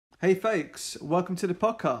Hey folks, welcome to the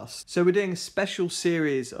podcast. So we're doing a special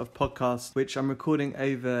series of podcasts which I'm recording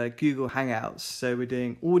over Google Hangouts. So we're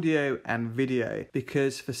doing audio and video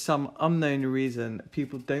because for some unknown reason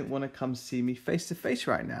people don't want to come see me face to face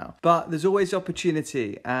right now. But there's always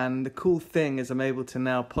opportunity, and the cool thing is I'm able to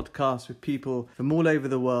now podcast with people from all over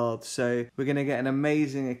the world. So we're going to get an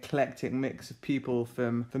amazing eclectic mix of people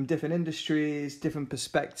from different industries, different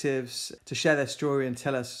perspectives to share their story and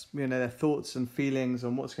tell us, their thoughts and feelings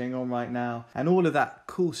on what's going on right now and all of that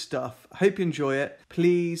cool stuff. Hope you enjoy it.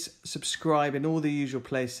 Please subscribe in all the usual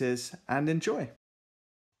places and enjoy.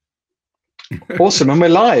 Awesome, and we're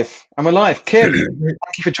live. Kim,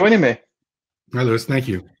 thank you for joining me. Hi, Lewis. Thank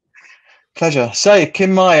you. Pleasure. So,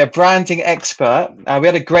 Kim Myhre, branding expert. We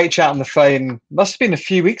had a great chat on the phone. Must have been a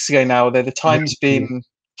few weeks ago now, although the time's been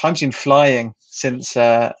flying since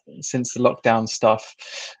the lockdown stuff.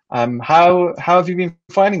 How have you been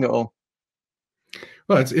finding it all?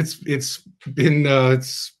 Well, it's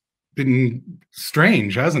been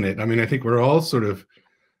strange, hasn't it? I mean, I think we're all sort of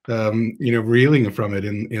reeling from it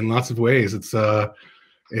in lots of ways. It's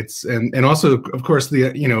and also, of course, we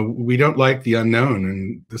don't like the unknown,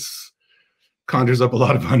 and this conjures up a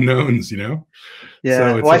lot of unknowns, Yeah.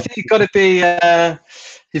 So well, I think you've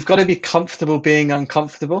got to be comfortable being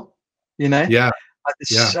uncomfortable. Yeah. Like,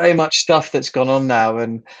 there's so much stuff that's gone on now,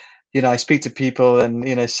 and I speak to people,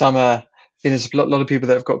 and some are. There's a lot of people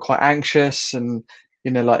that have got quite anxious, and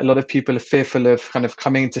like a lot of people are fearful of kind of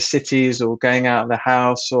coming into cities or going out of the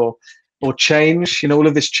house or change. All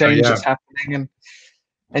of this change that's happening,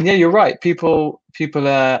 and yeah, you're right. People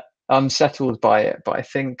are unsettled by it, but I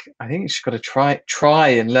think you just got to try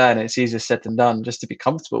and learn. It's easier said than done, just to be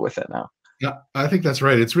comfortable with it now. Yeah, I think that's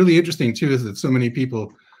right. It's really interesting too, is that so many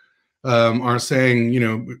people are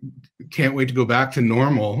saying, can't wait to go back to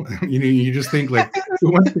normal. You just think, like,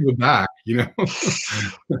 who wants to go back?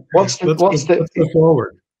 Let's go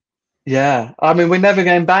forward. Yeah, I mean, we're never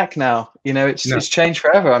going back now. It's changed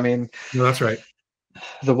forever. I mean, no, that's right.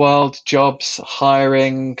 The world, jobs,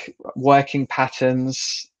 hiring, working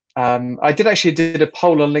patterns. I did a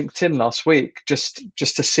poll on LinkedIn last week just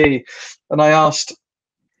to see, and I asked,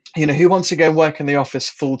 who wants to go and work in the office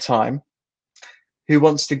full time? Who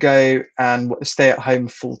wants to go and stay at home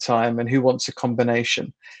full time, and who wants a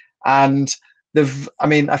combination? And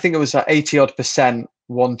I think it was like 80%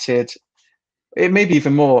 wanted it, maybe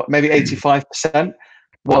even more, maybe 85%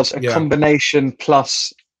 was a combination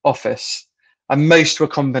plus office, and most were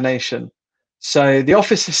combination. So the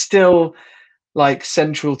office is still like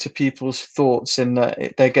central to people's thoughts in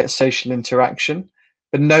that they get social interaction,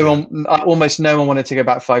 but almost no one wanted to go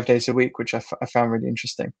back 5 days a week, which I found really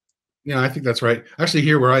interesting. Yeah, I think that's right. Actually,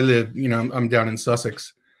 here where I live, I'm down in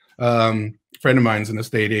Sussex. Friend of mine's an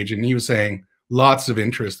estate agent, and he was saying lots of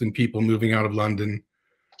interest in people moving out of London,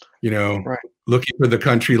 looking for the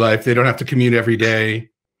country life. They don't have to commute every day,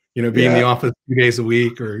 be in the office 2 days a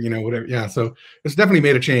week or, whatever. Yeah, so it's definitely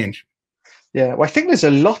made a change. Yeah, well, I think there's a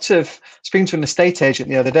lot of, speaking to an estate agent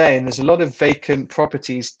the other day, and there's a lot of vacant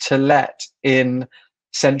properties to let in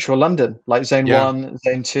central London, like zone 1,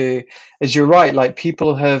 zone 2. As you're right, like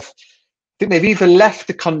people have, I think they've either left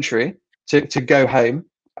the country to go home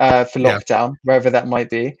for lockdown, wherever that might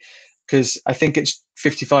be, because I think it's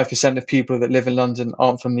 55% of people that live in London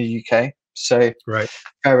aren't from the UK. So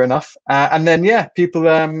fair enough. And then people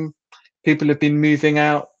have been moving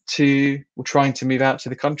out or trying to move out to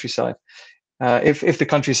the countryside, if the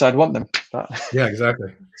countryside want them. But. Yeah,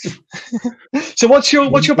 exactly. So what's your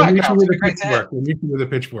background? With a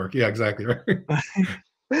pitchfork. Yeah, exactly. Right.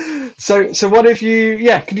 So what have you?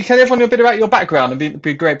 Yeah, can you tell everyone a bit about your background? It'd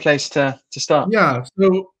be a great place to start. Yeah.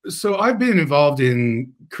 So I've been involved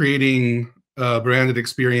in creating branded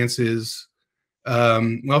experiences,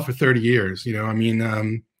 for 30 years.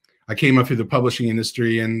 I came up through the publishing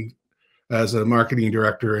industry and as a marketing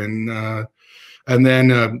director, and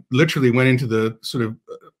then literally went into the sort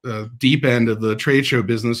of deep end of the trade show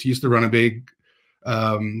business. Used to run a big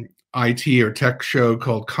IT or tech show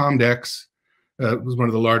called Comdex. It was one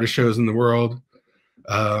of the largest shows in the world.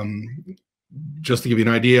 Just to give you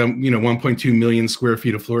an idea, 1.2 million square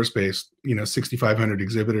feet of floor space, 6,500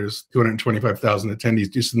 exhibitors, 225,000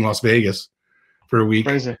 attendees just in Las Vegas for a week.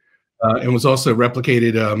 Crazy. And was also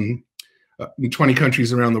replicated in 20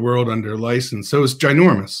 countries around the world under license. So it was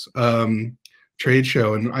ginormous trade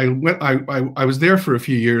show. And I was there for a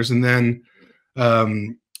few years, and then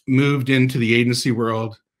moved into the agency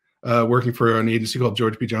world, working for an agency called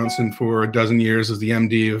George B. Johnson for a dozen years as the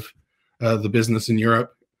MD of the business in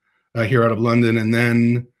Europe, here out of London. And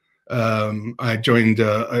then I joined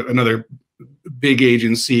another big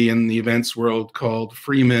agency in the events world called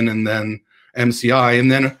Freeman, and then MCI.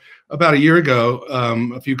 And then about a year ago,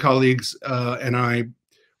 a few colleagues and I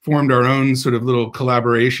formed our own sort of little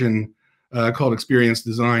collaboration called Experience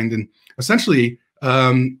Designed. And essentially,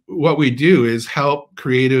 what we do is help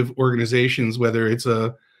creative organizations, whether it's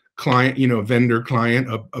a client, a vendor client,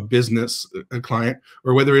 a business a client,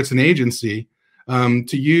 or whether it's an agency,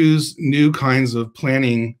 to use new kinds of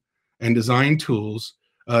planning and design tools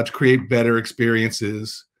to create better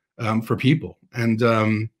experiences for people. And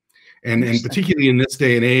particularly in this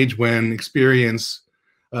day and age when experience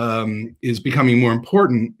is becoming more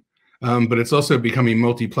important, but it's also becoming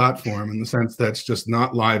multi-platform in the sense that it's just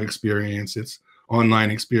not live experience, it's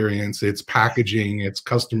online experience, it's packaging, it's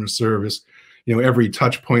customer service. Every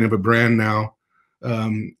touch point of a brand now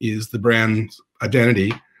is the brand's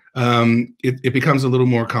identity. It becomes a little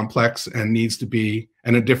more complex and needs to be,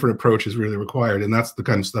 and a different approach is really required. And that's the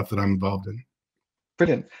kind of stuff that I'm involved in.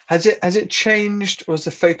 Brilliant. Has it changed, or has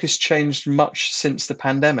the focus changed much since the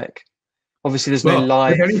pandemic? Obviously, there's no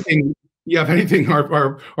live. If anything,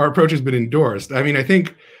 our approach has been endorsed. I mean, I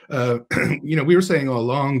think we were saying all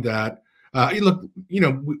along that look,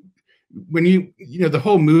 when the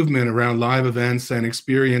whole movement around live events and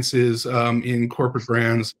experiences in corporate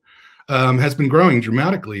brands has been growing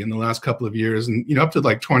dramatically in the last couple of years, and up to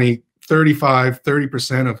like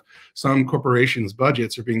 30% of some corporations'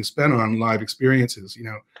 budgets are being spent on live experiences.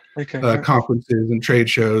 Conferences and trade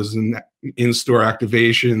shows and in-store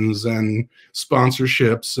activations and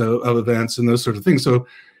sponsorships of events and those sort of things. So,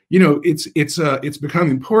 it's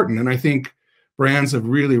become important, and I think brands have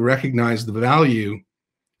really recognized the value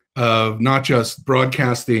of not just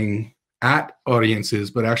broadcasting at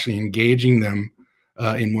audiences, but actually engaging them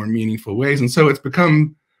in more meaningful ways. And so it's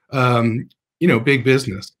become, big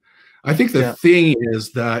business. I think the thing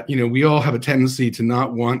is that, we all have a tendency to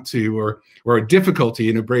not want to, or a difficulty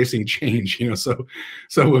in embracing change, so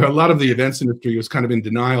a lot of the events industry was kind of in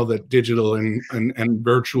denial that digital and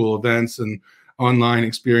virtual events and online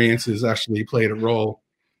experiences actually played a role.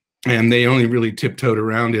 And they only really tiptoed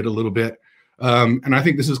around it a little bit. And I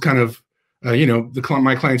think this is kind of,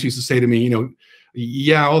 my clients used to say to me,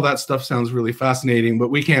 yeah, all that stuff sounds really fascinating, but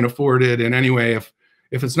we can't afford it. And anyway,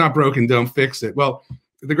 if it's not broken, don't fix it. Well,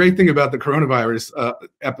 the great thing about the coronavirus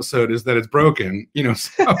episode is that it's broken,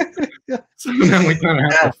 so now we kind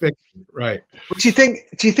of have to fix it, right? Do you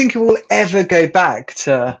think it will ever go back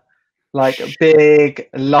to like a big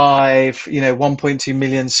live, 1.2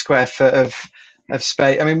 million square foot of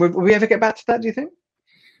space? I mean, will we ever get back to that, do you think?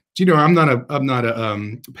 I'm not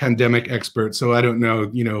a pandemic expert, so I don't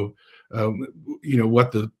know,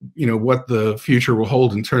 what the future will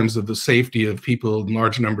hold in terms of the safety of people in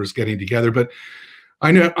large numbers getting together. But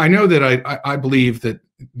I know that I believe that,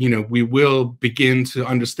 we will begin to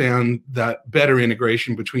understand that better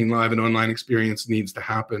integration between live and online experience needs to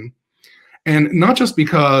happen. And not just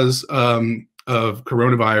because of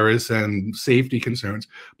coronavirus and safety concerns,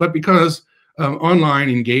 but because online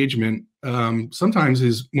engagement sometimes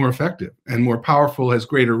is more effective and more powerful, has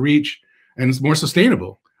greater reach, and is more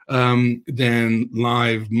sustainable than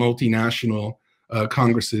live multinational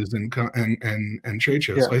congresses and trade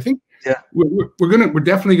shows. So I think we're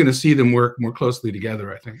definitely gonna see them work more closely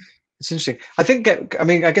together. I think it's interesting. I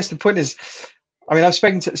guess the point is, I've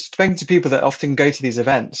spoken to people that often go to these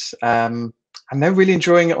events, and they're really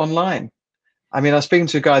enjoying it online. I was speaking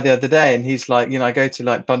to a guy the other day, and he's like, I go to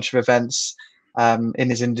like a bunch of events in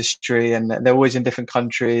his industry, and they're always in different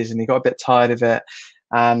countries, and he got a bit tired of it,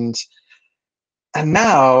 and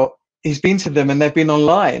now he's been to them and they've been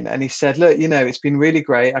online, and he said, look, it's been really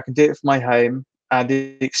great, I can do it from my home and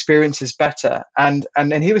the experience is better. And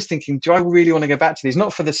he was thinking, do I really want to go back to these?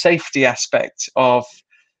 Not for the safety aspect of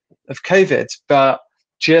COVID, but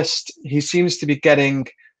just he seems to be getting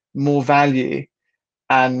more value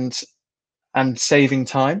and saving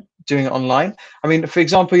time doing it online. For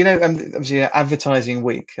example, obviously advertising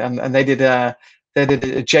week, and they did a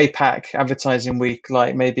JPAC advertising week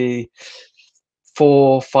like maybe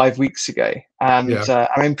 4 or 5 weeks ago.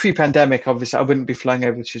 And pre-pandemic, obviously I wouldn't be flying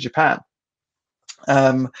over to Japan,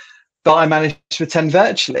 but I managed to attend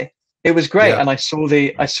virtually. It was great. And I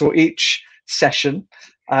saw each session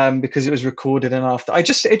because it was recorded, and after it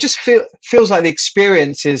just feels like the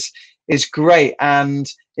experience is great,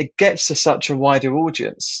 and it gets to such a wider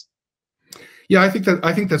audience. Yeah, I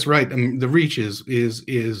think that's right. The reach is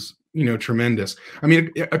tremendous.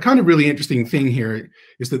 A kind of really interesting thing here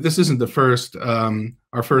is that this isn't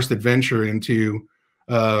our first adventure into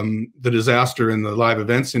the disaster in the live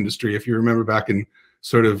events industry. If you remember back in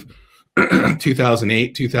sort of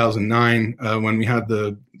 2008, 2009, when we had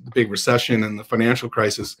the big recession and the financial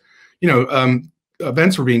crisis,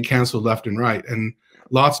 events were being canceled left and right. And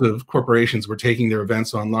lots of corporations were taking their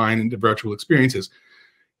events online into virtual experiences.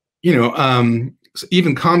 You know, so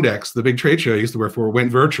even Comdex, the big trade show I used to work for,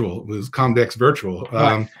 went virtual. It was Comdex virtual.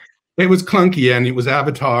 Right. It was clunky and it was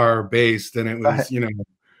avatar based, and it was, Right. you know,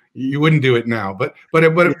 you wouldn't do it now. But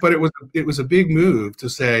it was a big move to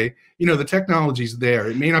say, you know, the technology's there.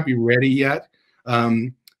 It may not be ready yet,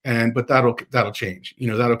 but that'll change. You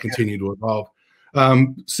know, that'll continue to evolve.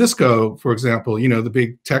 Cisco, for example, you know, the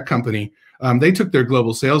big tech company, they took their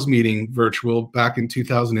global sales meeting virtual back in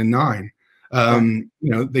 2009. You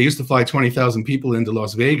know, they used to fly 20,000 people into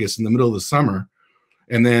Las Vegas in the middle of the summer,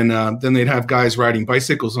 and then they'd have guys riding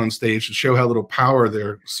bicycles on stage to show how little power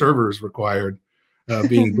their servers required,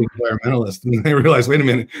 being big environmentalists. And they realized, wait a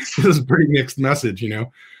minute, this is a pretty mixed message, you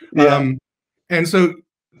know. Yeah. And so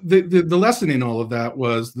the lesson in all of that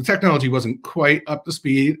was the technology wasn't quite up to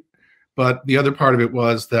speed, but the other part of it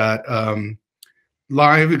was that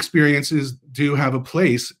live experiences do have a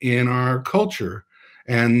place in our culture,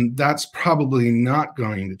 and that's probably not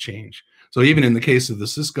going to change. So even in the case of the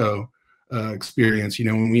Cisco experience, you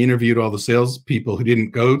know, when we interviewed all the salespeople who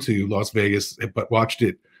didn't go to Las Vegas but watched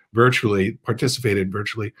it virtually, participated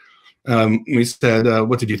virtually, we said,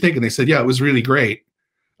 "What did you think?" And they said, "Yeah, it was really great,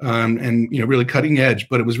 and you know, really cutting edge,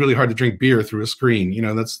 but it was really hard to drink beer through a screen. You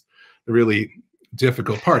know, that's the really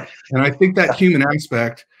difficult part." And I think that human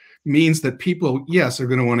aspect means that people, yes, are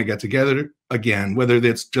going to want to get together again, whether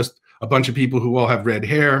it's just a bunch of people who all have red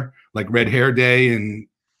hair, like Red Hair Day in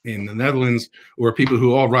the Netherlands, or people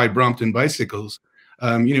who all ride Brompton bicycles.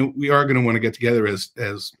 You know, we are going to want to get together as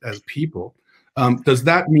people. Does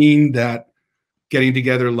that mean that getting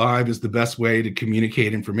together live is the best way to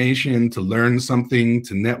communicate information, to learn something,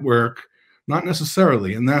 to network? Not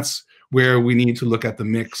necessarily, and that's where we need to look at the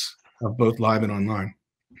mix of both live and online.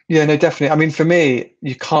 Yeah, no, definitely. I mean, for me,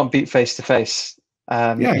 you can't beat face to face.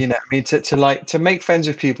 Yeah. You know, I mean, to make friends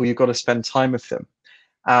with people, you've got to spend time with them.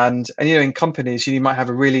 And you know, in companies, you might have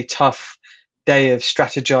a really tough day of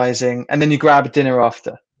strategizing, and then you grab a dinner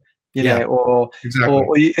after, you know, or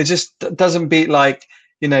it just doesn't beat, like,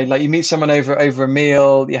 you know, like you meet someone over a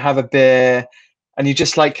meal, you have a beer, and you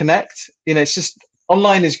just like connect. You know, it's just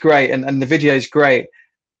online is great, and the video is great,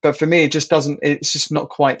 but for me, it just doesn't. It's just not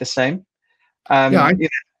quite the same.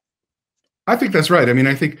 I think that's right. I mean,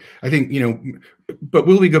 I think you know, but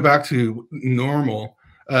will we go back to normal?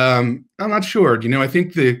 I'm not sure. You know, I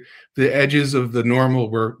think the edges of the normal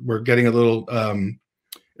were getting a little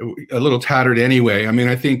tattered anyway. I mean,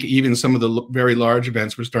 I think even some of the very large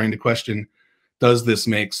events were starting to question, does this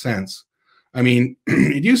make sense? I mean,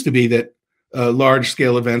 it used to be that large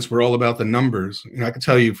scale events were all about the numbers. You know, I could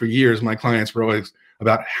tell you for years, my clients were always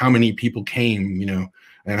about how many people came, you know,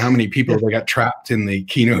 and how many people they got trapped in the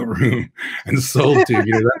keynote room and sold to,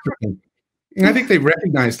 you know, that sort of thing. And I think they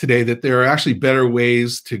recognize today that there are actually better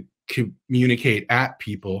ways to communicate at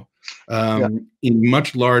people in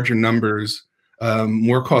much larger numbers,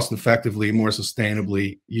 more cost effectively, more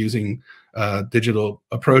sustainably, using digital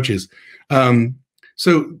approaches.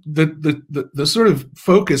 So the sort of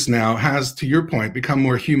focus now has, to your point, become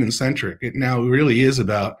more human centric. It now really is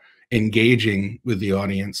about engaging with the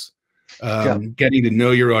audience, getting to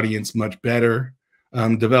know your audience much better,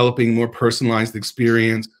 developing more personalized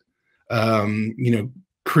experience, you know,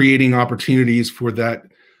 creating opportunities for that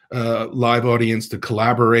live audience to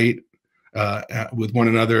collaborate with one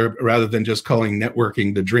another, rather than just calling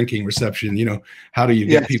networking the drinking reception. You know, how do you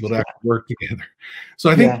get people to actually work together? So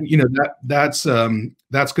I think you know, that's going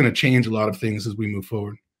to change a lot of things as we move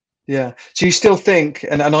forward. Yeah. So you still think,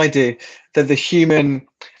 and I do, that the human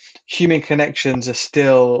connections are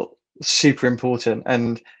still super important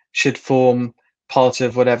and should form part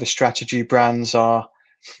of whatever strategy brands are,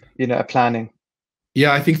 you know, are planning.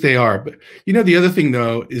 Yeah, I think they are. But you know, the other thing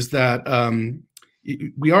though is that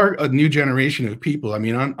we are a new generation of people. I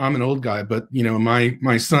mean, I'm an old guy, but you know,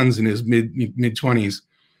 my son's in his mid 20s,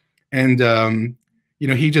 and you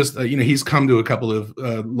know, he just you know, he's come to a couple of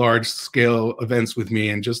large scale events with me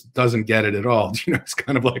and just doesn't get it at all. You know, it's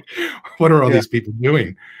kind of like, what are all these people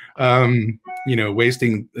doing? You know,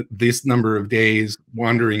 wasting this number of days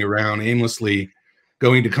wandering around aimlessly,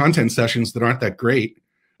 going to content sessions that aren't that great.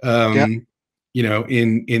 You know,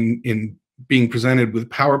 in being presented with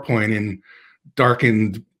PowerPoint in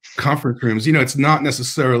darkened conference rooms. You know, it's not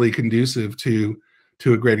necessarily conducive to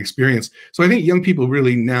a great experience. So I think young people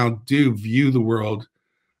really now do view the world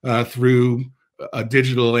through a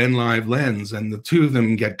digital and live lens, and the two of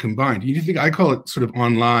them get combined. You think, I call it sort of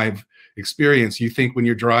on live experience. You think when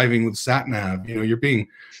you're driving with sat nav, you know, you're being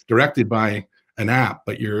directed by an app,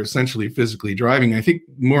 but you're essentially physically driving. I think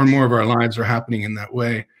more and more of our lives are happening in that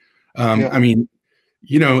way. I mean,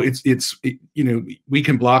 we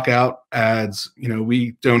can block out ads.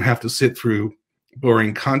 We don't have to sit through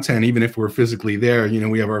boring content, even if we're physically there.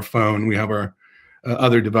 We have our phone, we have our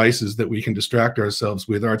other devices that we can distract ourselves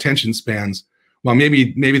with. Our attention spans, well,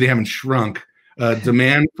 maybe they haven't shrunk.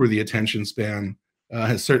 Demand for the attention span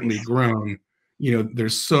has certainly grown.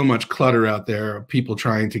 There's so much clutter out there, people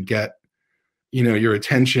trying to get your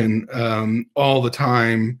attention all the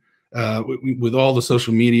time, with all the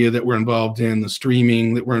social media that we're involved in, the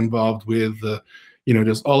streaming that we're involved with,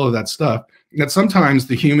 just all of that stuff. That sometimes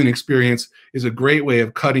the human experience is a great way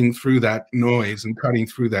of cutting through that noise and cutting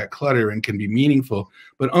through that clutter, and can be meaningful,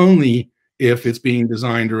 but only if it's being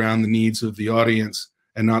designed around the needs of the audience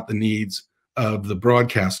and not the needs of the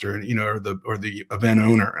broadcaster, or the event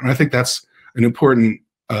owner. And I think that's an important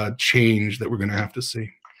change that we're going to have to see.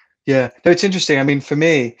 Yeah, no, it's interesting. I mean, for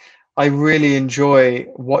me, I really enjoy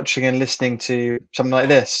watching and listening to something like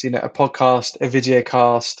this, a podcast, a video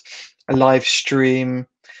cast, a live stream.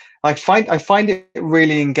 I find it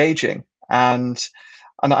really engaging, and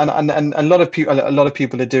a lot of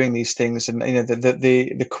people are doing these things, and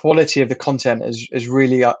the quality of the content is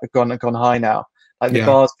really gone high now. Like the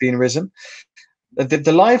bar's been risen.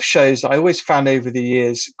 The live shows I always found over the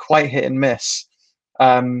years quite hit and miss.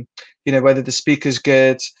 Whether the speaker's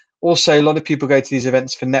good. Also, a lot of people go to these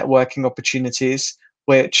events for networking opportunities,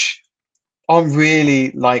 which aren't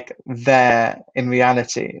really like there in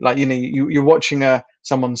reality. Like, you're watching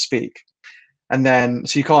someone speak, and then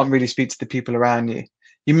so you can't really speak to the people around you.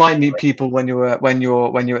 You might meet people when you're at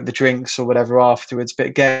the drinks or whatever afterwards, but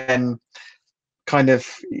again, kind of,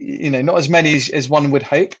 not as many as one would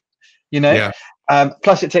hope.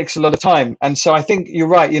 Plus, it takes a lot of time, and so I think you're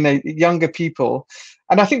right. Younger people.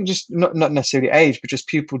 And I think just not necessarily age, but just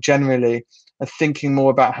people generally are thinking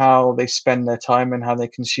more about how they spend their time and how they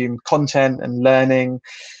consume content and learning.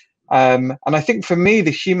 And I think for me,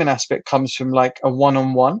 the human aspect comes from like a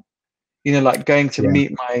one-on-one, like going to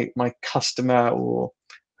meet my customer or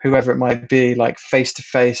whoever it might be, like face to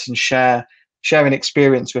face, and share an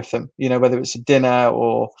experience with them, whether it's a dinner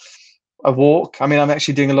or a walk. I mean, I'm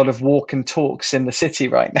actually doing a lot of walk and talks in the city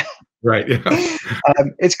right now. Right. Yeah.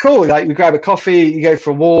 It's cool. Like, we grab a coffee, you go for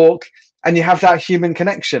a walk, and you have that human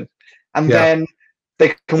connection. And then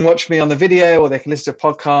they can watch me on the video, or they can listen to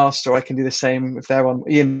a podcast, or I can do the same if they're on.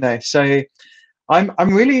 So I'm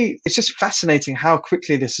really. It's just fascinating how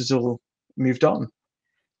quickly this has all moved on.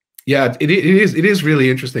 Yeah, it is really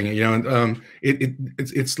interesting.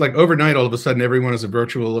 It's like overnight, all of a sudden, everyone is a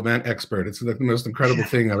virtual event expert. It's like the most incredible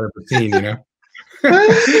thing I've ever seen.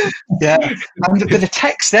 Yeah, but the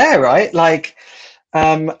tech's there, right? Like,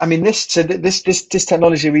 I mean, this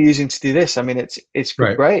technology we're using to do this. I mean, it's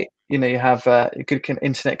right. Great. You have a good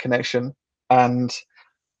internet connection, and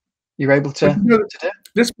you're able to. To do.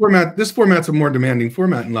 This format's a more demanding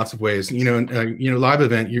format in lots of ways. Live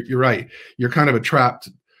event. You're right. You're kind of a trapped,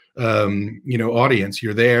 audience.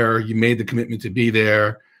 You're there. You made the commitment to be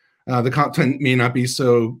there. The content may not be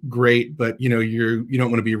so great, but you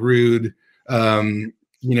don't want to be rude.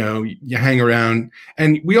 You hang around,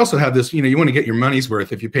 and we also have this, you want to get your money's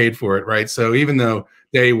worth if you paid for it, right? So even though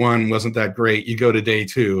day one wasn't that great, you go to day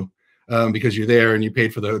two, because you're there and you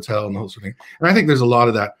paid for the hotel and the whole sort of thing. And I think there's a lot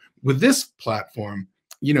of that with this platform.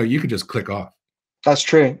 You could just click off. That's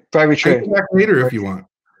true. Very true. Come back later if you want.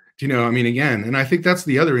 Again, and I think that's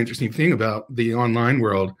the other interesting thing about the online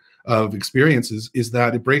world of experiences, is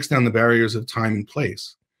that it breaks down the barriers of time and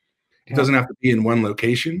place. It doesn't have to be in one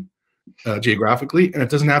location. Geographically, and it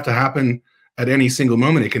doesn't have to happen at any single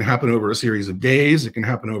moment. It can happen over a series of days. It can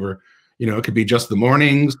happen over, it could be just the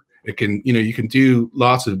mornings. It can, you can do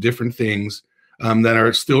lots of different things that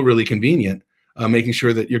are still really convenient, making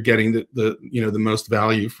sure that you're getting the most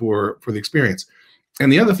value for the experience.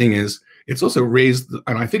 And the other thing is, it's also raised,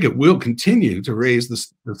 and I think it will continue to raise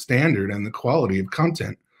the standard and the quality of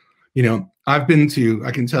content. I've been to,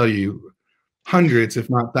 I can tell you, hundreds, if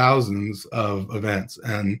not thousands, of events,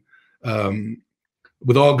 and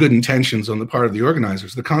with all good intentions on the part of the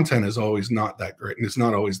organizers, the content is always not that great, and it's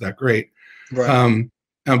not always that great, right?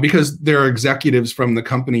 Because there are executives from the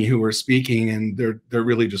company who are speaking, and they're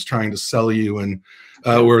really just trying to sell you, and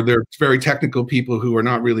or they're very technical people who are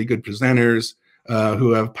not really good presenters,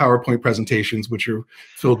 who have PowerPoint presentations which are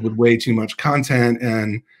filled with way too much content,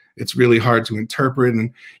 and it's really hard to interpret.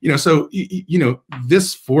 And so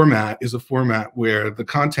this format is a format where the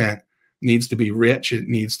content needs to be rich. It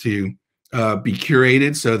needs to be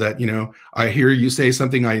curated so that, I hear you say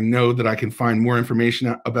something, I know that I can find more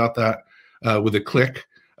information about that with a click.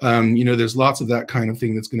 There's lots of that kind of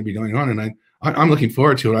thing that's going to be going on, and I'm looking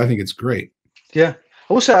forward to it. I think it's great. Yeah.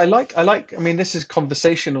 Also, I like. I mean, this is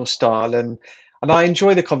conversational style, and and I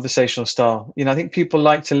enjoy the conversational style. You know, I think people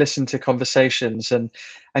like to listen to conversations, and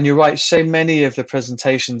you're right. So many of the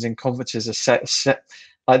presentations in conferences are set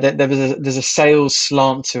like there's a sales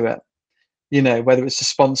slant to it. You know, whether it's the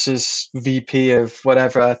sponsors, VP of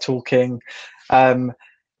whatever talking, and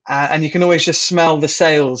you can always just smell the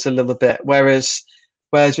sales a little bit. Whereas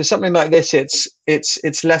with something like this,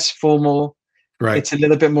 it's less formal. Right. It's a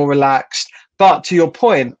little bit more relaxed. But to your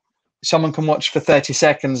point, someone can watch for 30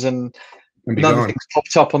 seconds and another thing's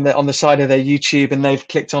popped up on the side of their YouTube, and they've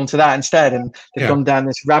clicked onto that instead, and they've gone down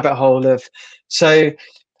this rabbit hole of so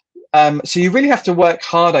you really have to work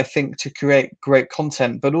hard, I think, to create great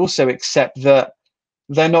content, but also accept that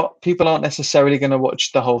people aren't necessarily going to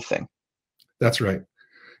watch the whole thing. That's right.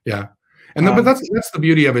 Yeah. And but that's the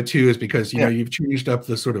beauty of it too, is because you've changed up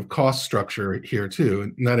the sort of cost structure here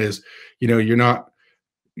too, and that is, you're not,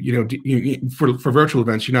 for virtual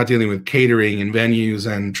events, you're not dealing with catering and venues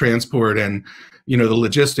and transport and the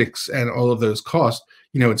logistics and all of those costs.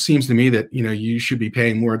 It seems to me that you should be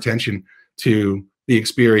paying more attention to the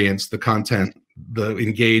experience, the content, the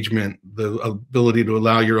engagement, the ability to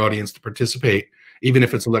allow your audience to participate, even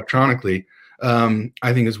if it's electronically.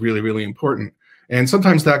 I think is really, really important. And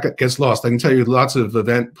sometimes that gets lost. I can tell you lots of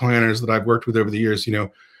event planners that I've worked with over the years,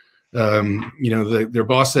 their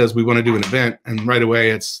boss says we want to do an event, and right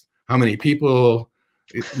away it's how many people,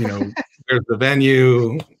 where's the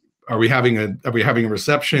venue, are we having a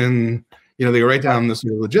reception? They go right down this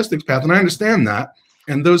logistics path, and I understand that,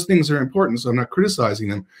 and those things are important, so I'm not criticizing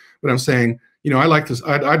them, but I'm saying, I like this.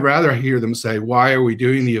 I'd rather hear them say, why are we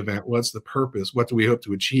doing the event? What's the purpose? What do we hope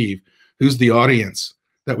to achieve? Who's the audience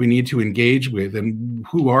that we need to engage with, and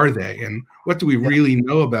who are they, and what do we really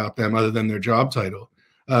know about them other than their job title?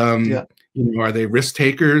 Are they risk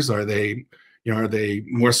takers? Are they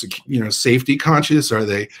more safety conscious?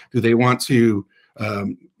 Do they want to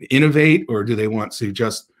innovate, or do they want to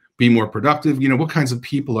just be more productive? What kinds of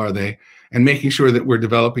people are they? And making sure that we're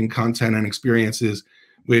developing content and experiences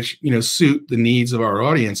which suit the needs of our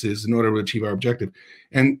audiences in order to achieve our objective.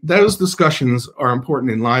 And those discussions are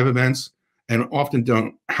important in live events, and often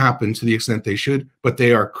don't happen to the extent they should, but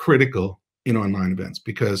they are critical in online events,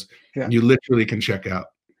 because you literally can check out.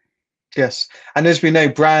 Yes. And as we know,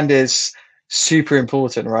 brand is super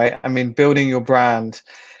important, right? I mean, building your brand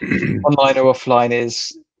online or offline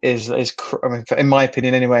is I mean, in my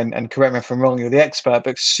opinion anyway, and correct me if I'm wrong, you're the expert,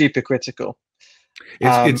 but super critical.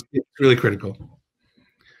 It's really critical.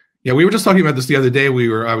 Yeah, we were just talking about this the other day.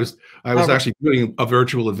 I was actually doing a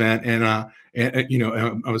virtual event, and I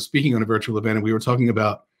was speaking on a virtual event, and we were talking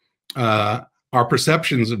about our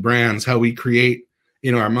perceptions of brands, how we create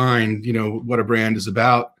in our mind, what a brand is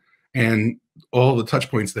about, and all the touch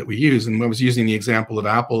points that we use. And I was using the example of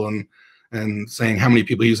Apple and saying how many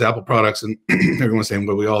people use Apple products, and everyone's saying,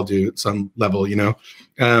 well, we all do at some level, So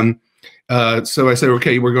I said,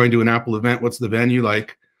 okay, we're going to an Apple event. What's the venue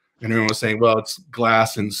like? And everyone was saying, well, it's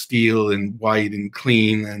glass and steel and white and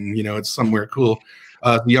clean, and it's somewhere cool.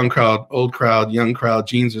 The young crowd, old crowd, young crowd,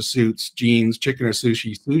 jeans or suits, jeans, chicken or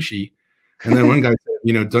sushi, sushi. And then one guy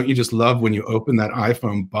said, don't you just love when you open that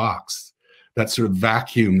iPhone box, that sort of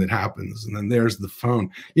vacuum that happens, and then there's the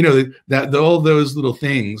phone. That all those little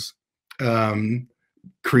things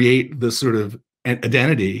create the sort of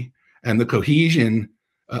identity and the cohesion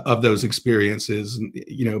of those experiences,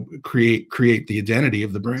 create the identity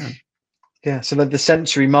of the brand. Yeah. So like the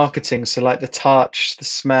sensory marketing, so like the touch, the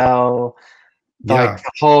smell, like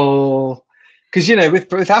the whole, because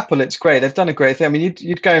with Apple, it's great. They've done a great thing. I mean,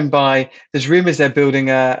 you'd go and buy. There's rumors they're building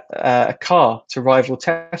a car to rival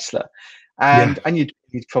Tesla, and you'd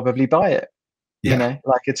probably buy it.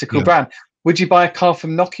 Like it's a cool brand. Would you buy a car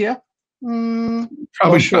from Nokia?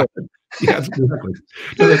 Probably sure. Yeah, exactly.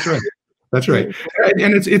 No, that's right. That's right.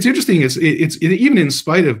 And it's interesting. It's even in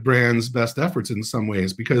spite of brands' best efforts in some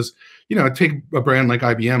ways, because, take a brand like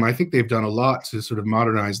IBM. I think they've done a lot to sort of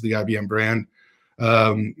modernize the IBM brand.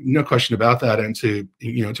 No question about that. And to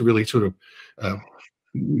really sort of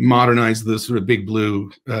modernize the sort of big blue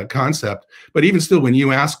concept. But even still, when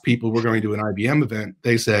you ask people, we're going to an IBM event,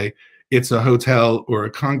 they say it's a hotel or a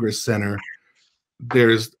Congress center.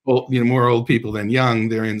 There's more old people than young.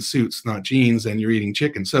 They're in suits, not jeans, and you're eating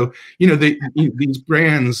chicken. So these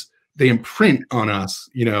brands, they imprint on us,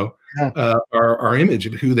 our image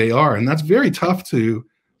of who they are, and that's very tough to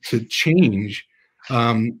change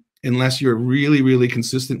unless you're really, really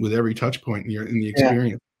consistent with every touch point in the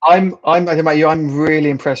experience. I don't know about you. I'm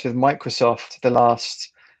really impressed with Microsoft the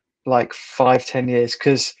last 5-10 years,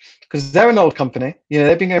 because they're an old company.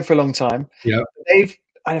 They've been going for a long time. Yeah,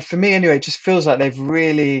 for me anyway, it just feels like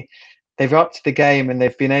they've upped the game, and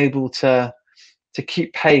they've been able to to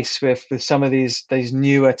keep pace with some of these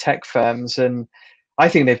newer tech firms, and I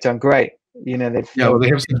think they've done great. You know, they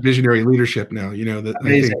have some visionary leadership now. You know, that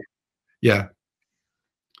amazing. I think, yeah.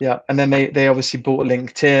 Yeah, and then they obviously bought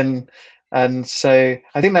LinkedIn, and so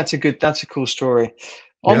I think that's a cool story.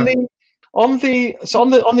 On Yeah. on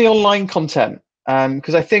the online content,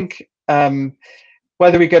 because I think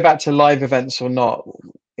whether we go back to live events or not,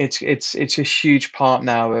 it's a huge part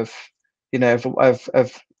now of, you know, of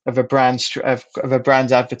a brand's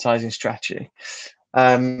advertising strategy.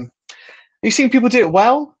 Are you seeing people do it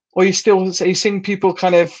well, or are you seeing people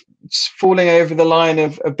kind of falling over the line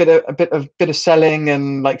of a bit of selling,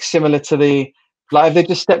 and like similar to the, like they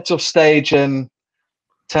just stepped off stage and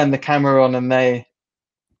turned the camera on and they.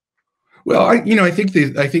 Well, I think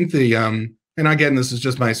the and again, this is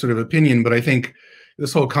just my sort of opinion, but I think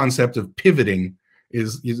this whole concept of pivoting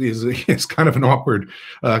is kind of an awkward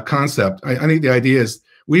concept. I think the idea is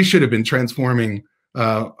we should have been transforming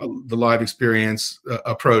the live experience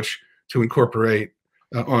approach to incorporate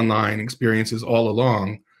online experiences all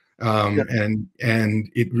along, and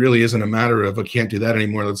it really isn't a matter of, I can't do that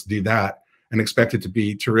anymore, let's do that and expect it to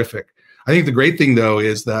be terrific. I think the great thing though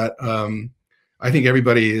is that I think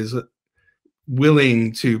everybody is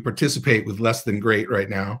willing to participate with less than great right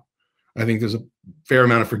now. I think there's a fair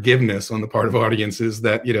amount of forgiveness on the part of audiences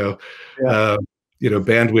that,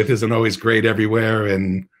 bandwidth isn't always great everywhere,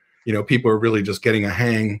 and people are really just getting a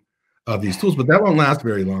hang of these tools, but that won't last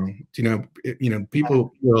very long.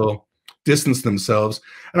 People will distance themselves,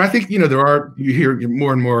 and I think you hear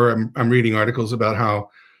more and more. I'm reading articles about how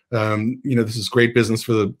this is great business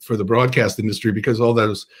for the broadcast industry, because all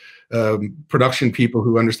those production people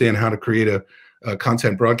who understand how to create a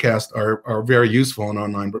content broadcast are very useful in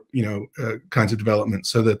online kinds of development,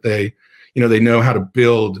 so that they know how to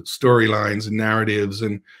build storylines and narratives,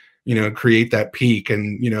 and create that peak,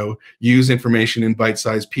 and use information in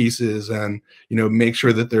bite-sized pieces, and make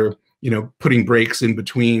sure that they're putting breaks in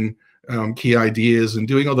between key ideas, and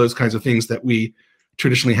doing all those kinds of things that we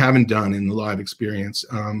traditionally haven't done in the live experience,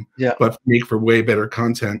 but make for way better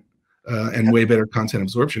content and way better content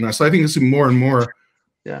absorption. So I think this is more and more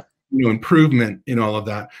improvement in all of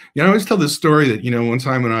that. I always tell this story that one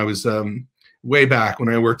time when I was way back when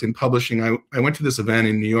I worked in publishing, I went to this event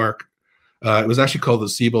in New York. It was actually called the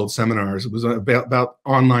Siebold Seminars. It was about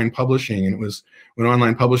online publishing, and it was when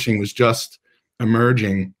online publishing was just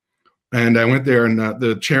emerging. And I went there, and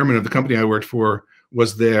the chairman of the company I worked for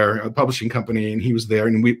was there, a publishing company, and he was there,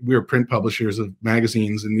 and we were print publishers of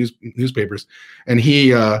magazines and newspapers, and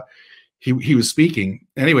he was speaking.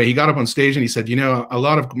 Anyway, he got up on stage and he said, a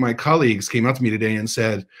lot of my colleagues came up to me today and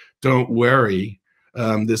said, don't worry,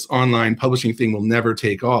 this online publishing thing will never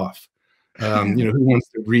take off. Who wants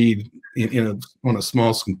to read on a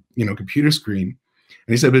small computer screen?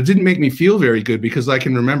 And he said, but it didn't make me feel very good, because I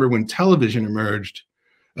can remember when television emerged,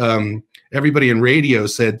 everybody in radio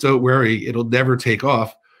said, don't worry, it'll never take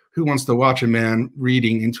off. Who wants to watch a man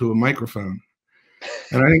reading into a microphone?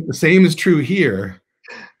 And I think the same is true here.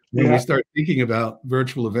 When we start thinking about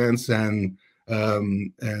virtual events and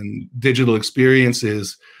digital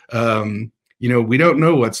experiences, we don't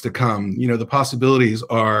know what's to come. The possibilities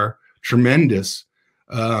are tremendous.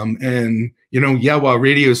 While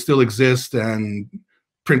radio still exists and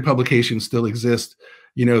print publications still exist,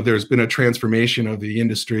 there's been a transformation of the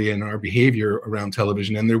industry and our behavior around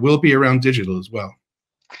television, and there will be around digital as well.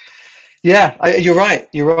 Yeah, you're right.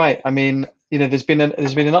 You're right. I mean, there's been an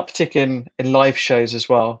uptick in live shows as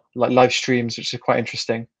well, like live streams, which is quite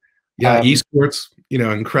interesting. Yeah, esports,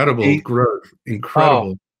 incredible growth,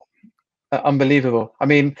 incredible. Unbelievable. I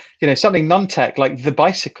mean, something non-tech like the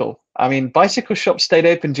bicycle. I mean, bicycle shops stayed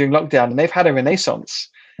open during lockdown, and they've had a renaissance.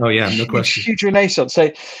 Oh yeah, no question. Huge renaissance.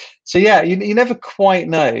 So yeah, you never quite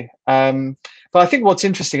know. But I think what's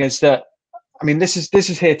interesting is that, I mean, this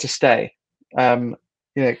is here to stay.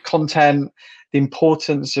 Content, the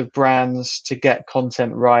importance of brands to get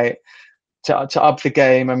content right, to up the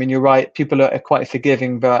game. I mean, you're right. People are quite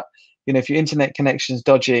forgiving, but if your internet connection's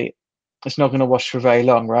dodgy, it's not going to wash for very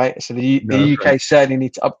long, right? So the UK certainly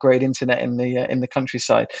need to upgrade internet in the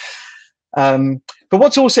countryside. But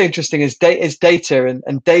what's also interesting is data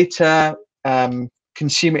and data,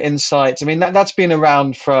 consumer insights. I mean, that's been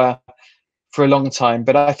around for a long time,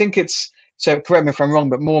 but I think it's, so correct me if I'm wrong,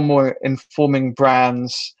 but more and more informing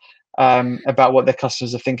brands about what their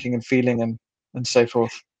customers are thinking and feeling and so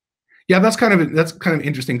forth. Yeah, that's kind of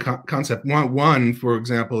interesting concept. One, for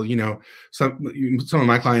example, some of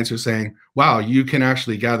my clients are saying, wow, you can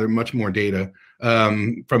actually gather much more data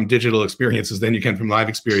from digital experiences than you can from live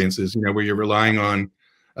experiences, where you're relying on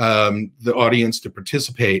the audience to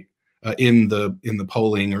participate in the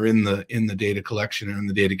polling or in the data collection and in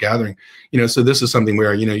the data gathering. So this is something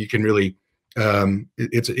where you can really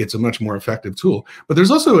it's a much more effective tool. But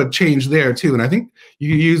there's also a change there too, and I think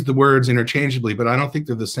you use the words interchangeably, but I don't think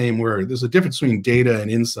they're the same word. There's a difference between data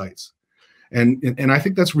and insights, and I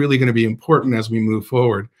think that's really going to be important as we move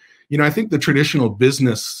forward. I think the traditional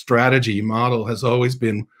business strategy model has always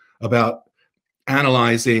been about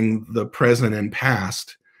analyzing the present and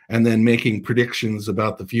past and then making predictions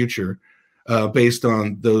about the future based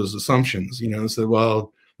on those assumptions. So,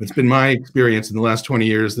 well, it's been my experience in the last 20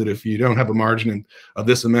 years that if you don't have a margin of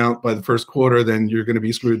this amount by the first quarter, then you're going to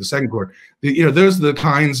be screwed the second quarter. Those are the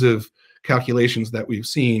kinds of calculations that we've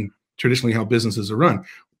seen traditionally how businesses are run,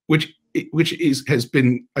 which has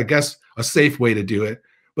been, I guess, a safe way to do it,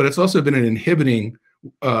 but it's also been an inhibiting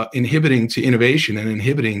to innovation and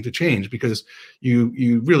inhibiting to change, because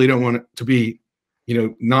you really don't want it to be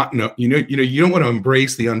you don't want to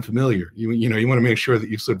embrace the unfamiliar. You want to make sure that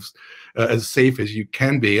you're sort of as safe as you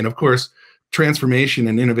can be. And of course, transformation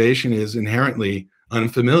and innovation is inherently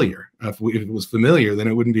unfamiliar. If it was familiar, then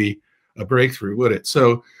it wouldn't be a breakthrough, would it?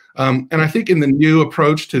 So, and I think in the new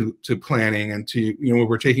approach to planning and to where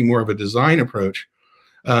we're taking more of a design approach,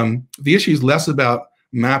 the issue is less about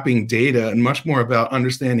mapping data and much more about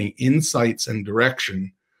understanding insights and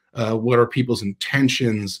direction. What are people's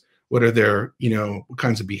intentions? What are their, what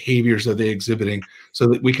kinds of behaviors are they exhibiting, so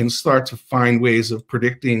that we can start to find ways of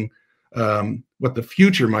predicting what the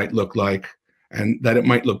future might look like, and that it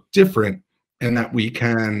might look different, and that we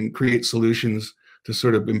can create solutions to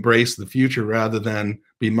sort of embrace the future rather than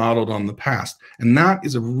be modeled on the past. And that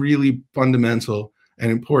is a really fundamental and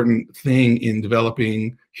important thing in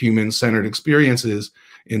developing human-centered experiences,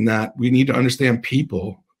 in that we need to understand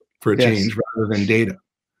people for a change rather than data.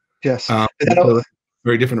 Yes.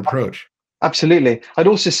 Very different approach. Absolutely. I'd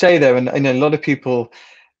also say though, and a lot of people,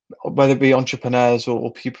 whether it be entrepreneurs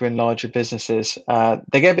or people in larger businesses,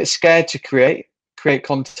 they get a bit scared to create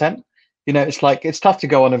content. It's tough to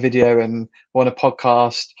go on a video and on a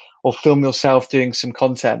podcast or film yourself doing some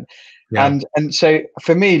content. Yeah. And so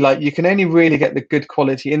for me, you can only really get the good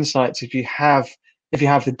quality insights if you have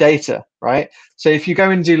the data, right? So if you go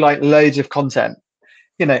and do loads of content,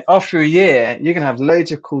 after a year, you're gonna have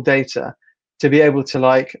loads of cool data to be able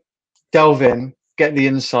to delve in, get the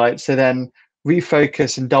insights, to then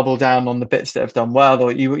refocus and double down on the bits that have done well,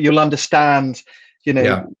 or you'll understand,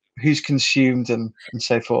 who's consumed and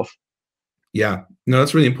so forth. Yeah, no,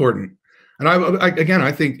 that's really important. And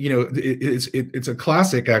I think it's a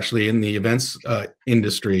classic actually in the events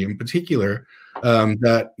industry in particular,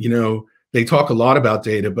 that they talk a lot about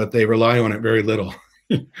data, but they rely on it very little.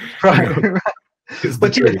 Right.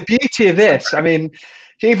 But the beauty of this, I mean,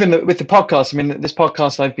 even with the podcast, this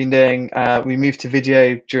podcast I've been doing, we moved to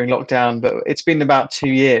video during lockdown, but it's been about 2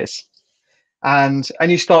 years. And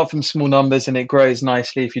you start from small numbers and it grows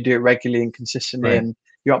nicely if you do it regularly and consistently, right, and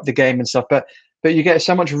you up the game and stuff. But you get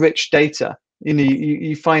so much rich data.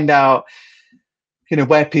 You find out,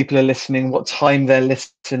 where people are listening, what time they're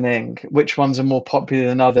listening, which ones are more popular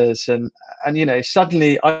than others, and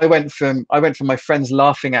suddenly I went from my friends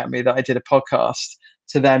laughing at me that I did a podcast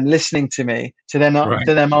to them listening to me, to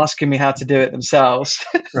them asking me how to do it themselves,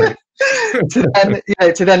 right. to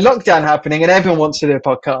then lockdown happening and everyone wants to do a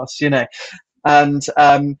podcast,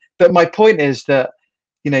 and but my point is that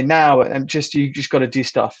now you just got to do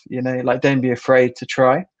stuff, don't be afraid to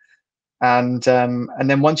try, and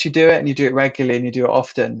then once you do it and you do it regularly and you do it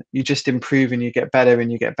often, you just improve and you get better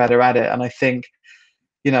at it. And I think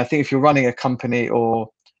if you're running a company or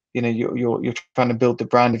you're trying to build the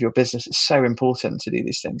brand of your business, it's so important to do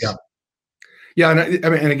these things. Yeah, and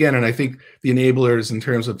I think the enablers in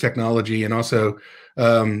terms of technology, and also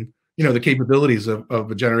the capabilities of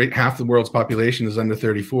a generate. Half the world's population is under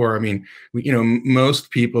 34.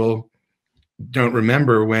 Most people don't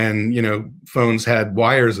remember when phones had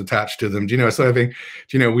wires attached to them. So I think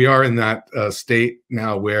we are in that state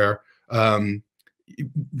now where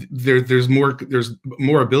there's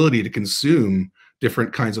more ability to consume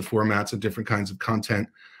different kinds of formats and different kinds of content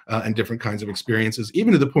and different kinds of experiences,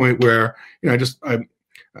 even to the point where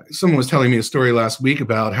someone was telling me a story last week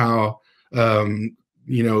about how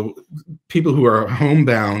people who are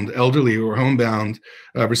homebound, elderly who are homebound,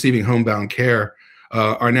 receiving homebound care,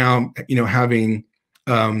 are now having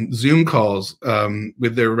Zoom calls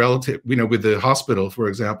with their relative, with the hospital, for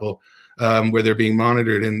example, where they're being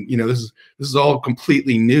monitored. And this is all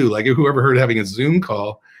completely new. Who ever heard of having a Zoom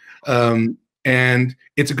call? And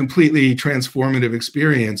it's a completely transformative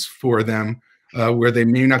experience for them, where they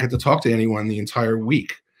may not get to talk to anyone the entire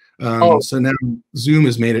week. So now Zoom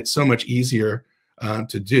has made it so much easier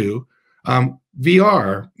to do.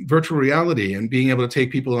 VR, virtual reality, and being able to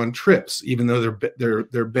take people on trips, even though they're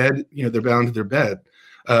bed, they're bound to their bed,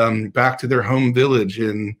 back to their home village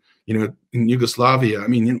in in Yugoslavia. I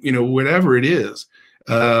mean, whatever it is,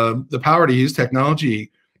 the power to use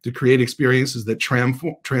technology to create experiences that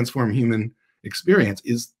transform human experience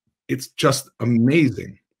it's just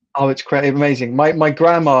amazing. Oh, it's great, amazing. My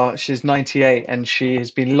grandma, she's 98, and she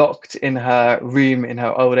has been locked in her room in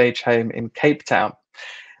her old age home in Cape Town,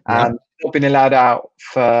 and not been allowed out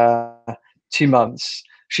for 2 months.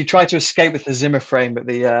 She tried to escape with the Zimmer frame, but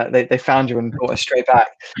they found her and brought her straight back.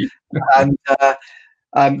 And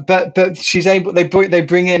but she's able. They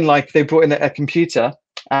bring in, like, they brought in a computer,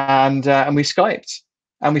 and we Skyped,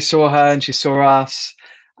 and we saw her and she saw us,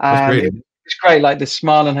 and it's great. Like the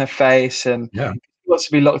smile on her face, and wants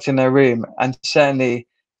to be locked in their room. And certainly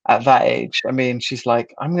at that age, I mean, she's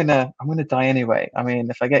like, I'm gonna die anyway. I mean,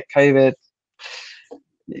 if I get COVID,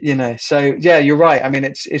 so yeah, you're right. I mean,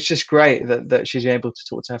 it's just great that she's able to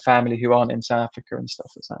talk to her family who aren't in South Africa and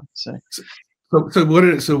stuff like that.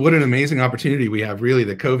 So what an amazing opportunity we have, really,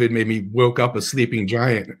 that COVID made me woke up a sleeping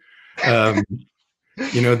giant.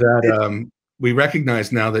 We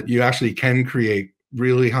recognize now that you actually can create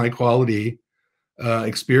really high quality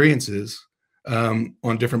experiences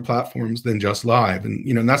on different platforms than just live.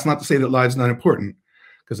 And that's not to say that live's not important,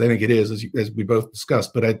 because I think it is, as we both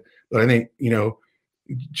discussed. But I think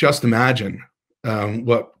just imagine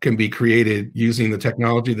what can be created using the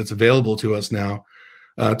technology that's available to us now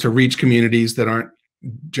to reach communities that aren't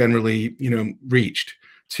generally reached,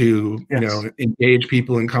 to engage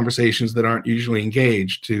people in conversations that aren't usually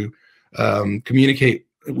engaged, to communicate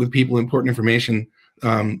with people important information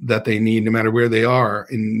that they need, no matter where they are,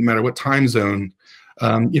 and no matter what time zone.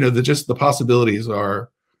 The possibilities are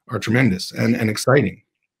tremendous and exciting.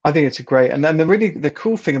 I think it's a great, and then the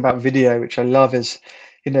cool thing about video, which I love, is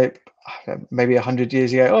maybe 100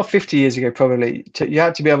 years ago or 50 years ago, probably, you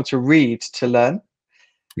had to be able to read to learn.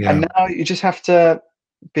 And now you just have to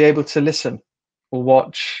be able to listen or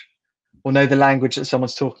watch or know the language that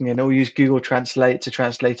someone's talking in, or use Google Translate to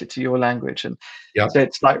translate it to your language. And so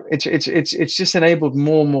it's like it's just enabled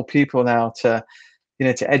more and more people now to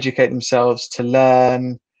to educate themselves, to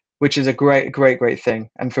learn, which is a great thing.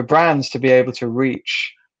 And for brands to be able to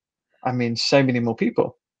reach, I mean, so many more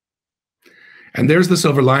people. And there's the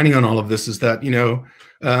silver lining on all of this, is that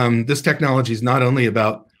this technology is not only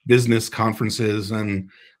about business conferences and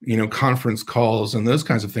conference calls and those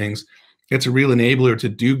kinds of things. It's a real enabler to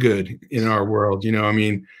do good in our world. I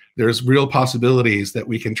mean, there's real possibilities that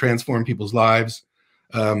we can transform people's lives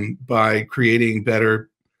by creating better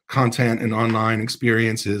content and online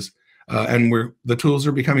experiences, and the tools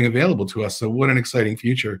are becoming available to us. So what an exciting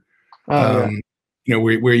future! Where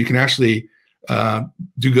you can actually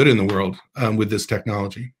do good in the world with this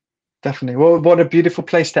technology. Definitely. Well, what a beautiful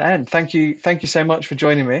place to end. Thank you so much for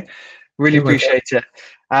joining me. Really appreciate it.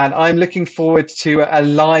 And I'm looking forward to a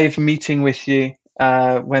live meeting with you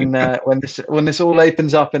when this all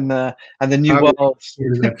opens up and the new world.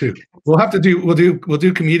 We'll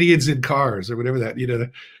do comedians in cars or whatever that.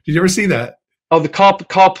 Did you ever see that? Oh, the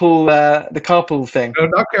carpool thing. No,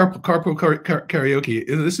 not carpool karaoke.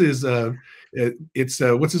 This is it's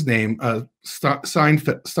what's his name?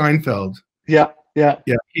 Steinfeld. Yeah.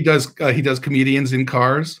 He does comedians in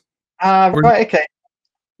cars. Right. Okay.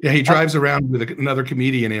 Yeah, he drives around with another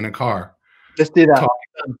comedian in a car. Let's do that.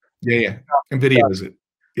 Yeah, and videos it.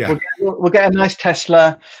 Yeah, we'll get a nice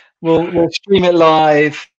Tesla. We'll stream it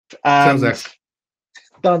live. Sounds excellent.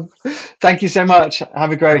 Done. Thank you so much.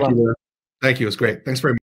 Have a great one. Thank you. It was great. Thanks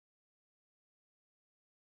very much.